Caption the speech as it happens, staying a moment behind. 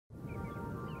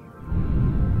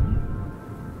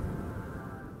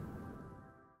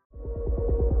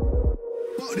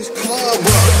Hello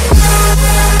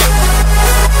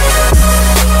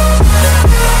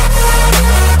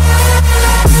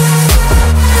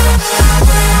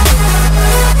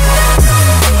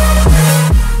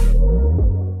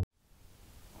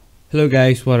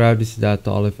guys, what up? This is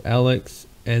Dato, Aliff, Alex,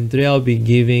 and today I'll be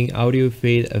giving audio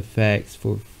fade effects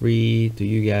for free to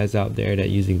you guys out there that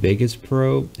using Vegas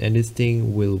Pro, and this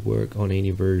thing will work on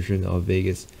any version of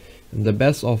Vegas. And the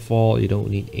best of all, you don't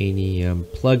need any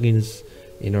plugins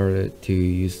in order to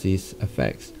use these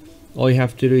effects. All you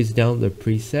have to do is download the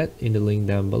preset in the link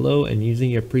down below and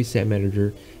using your preset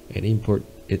manager and import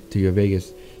it to your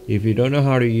Vegas. If you don't know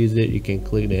how to use it, you can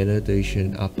click the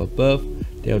annotation up above.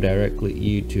 They'll directly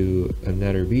you to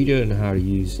another video on how to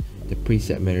use the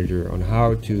preset manager on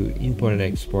how to import and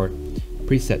export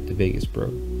preset to Vegas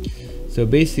Pro. So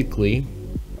basically,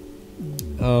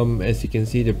 as you can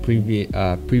see the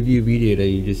preview video that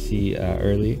you just see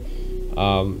earlier,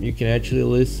 you can actually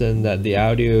listen that the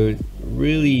audio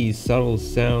really subtle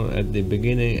sound at the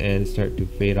beginning and start to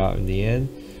fade out in the end,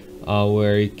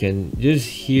 where you can just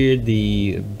hear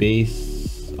the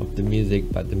bass of the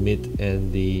music, but the mid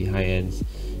and the high ends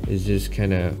is just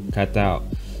kind of cut out.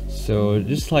 So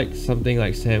just like something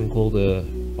like Sam Kold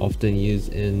often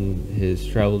used in his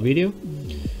travel video.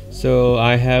 So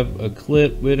I have a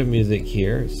clip with a music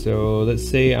here. So let's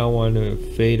say I want to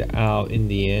fade out in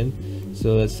the end.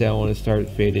 So let's say I want to start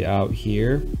fading out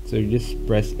here. So you just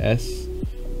press S.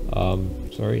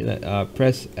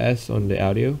 Press S on the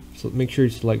audio. So make sure you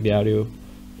select the audio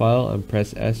file and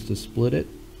press S to split it.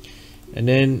 And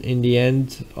then in the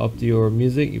end of your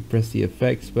music, you press the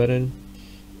effects button,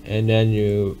 and then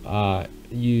you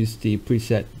use the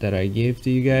preset that I gave to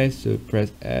you guys. So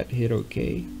press add, hit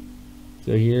OK.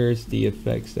 So here's the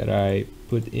effects that I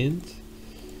put in.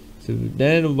 So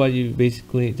then what you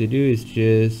basically need to do is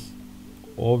just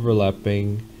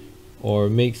overlapping or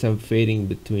make some fading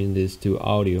between these two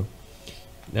audio.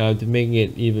 Now to make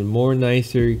it even more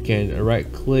nicer, you can right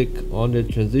click on the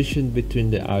transition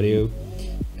between the audio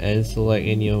and select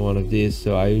any one of these.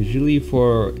 So I usually,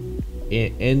 for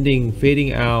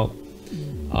fading out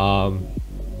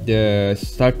the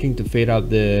starting to fade out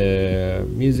the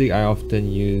music, I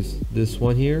often use this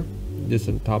one here, this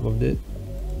on top of it,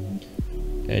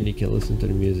 and you can listen to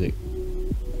the music.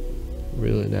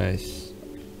 Really nice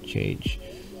change.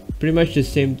 Pretty much the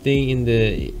same thing in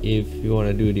the, if you want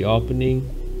to do the opening,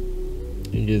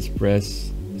 you just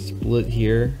press split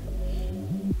here,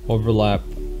 overlap,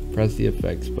 press the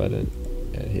effects button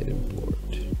and hit import.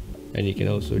 And you can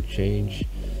also change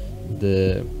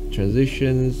the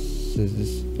transitions. Since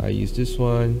this, I use this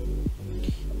one,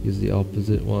 use the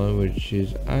opposite one, which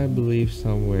is I believe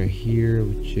somewhere here,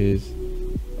 which is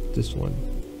this one.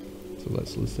 So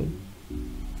let's listen.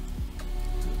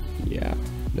 Yeah,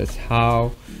 that's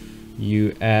how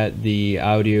you add the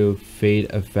audio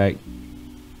fade effect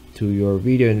to your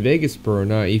video in Vegas Pro.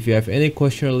 Now if you have any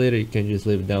question related, you can just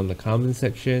leave it down in the comment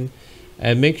section,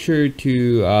 and make sure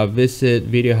to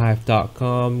visit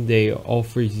VideoHive.com. They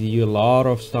offers you a lot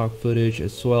of stock footage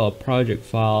as well a project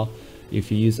file.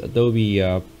 If you use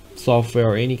Adobe software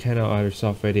or any kind of other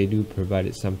software, they do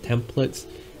provide some templates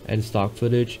and stock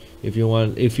footage. If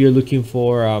you're looking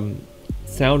for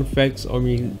sound effects or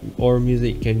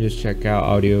music, you can just check out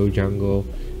Audio Jungle.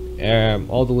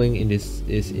 All the link in this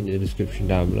is in the description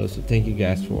down below. So thank you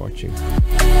guys for watching.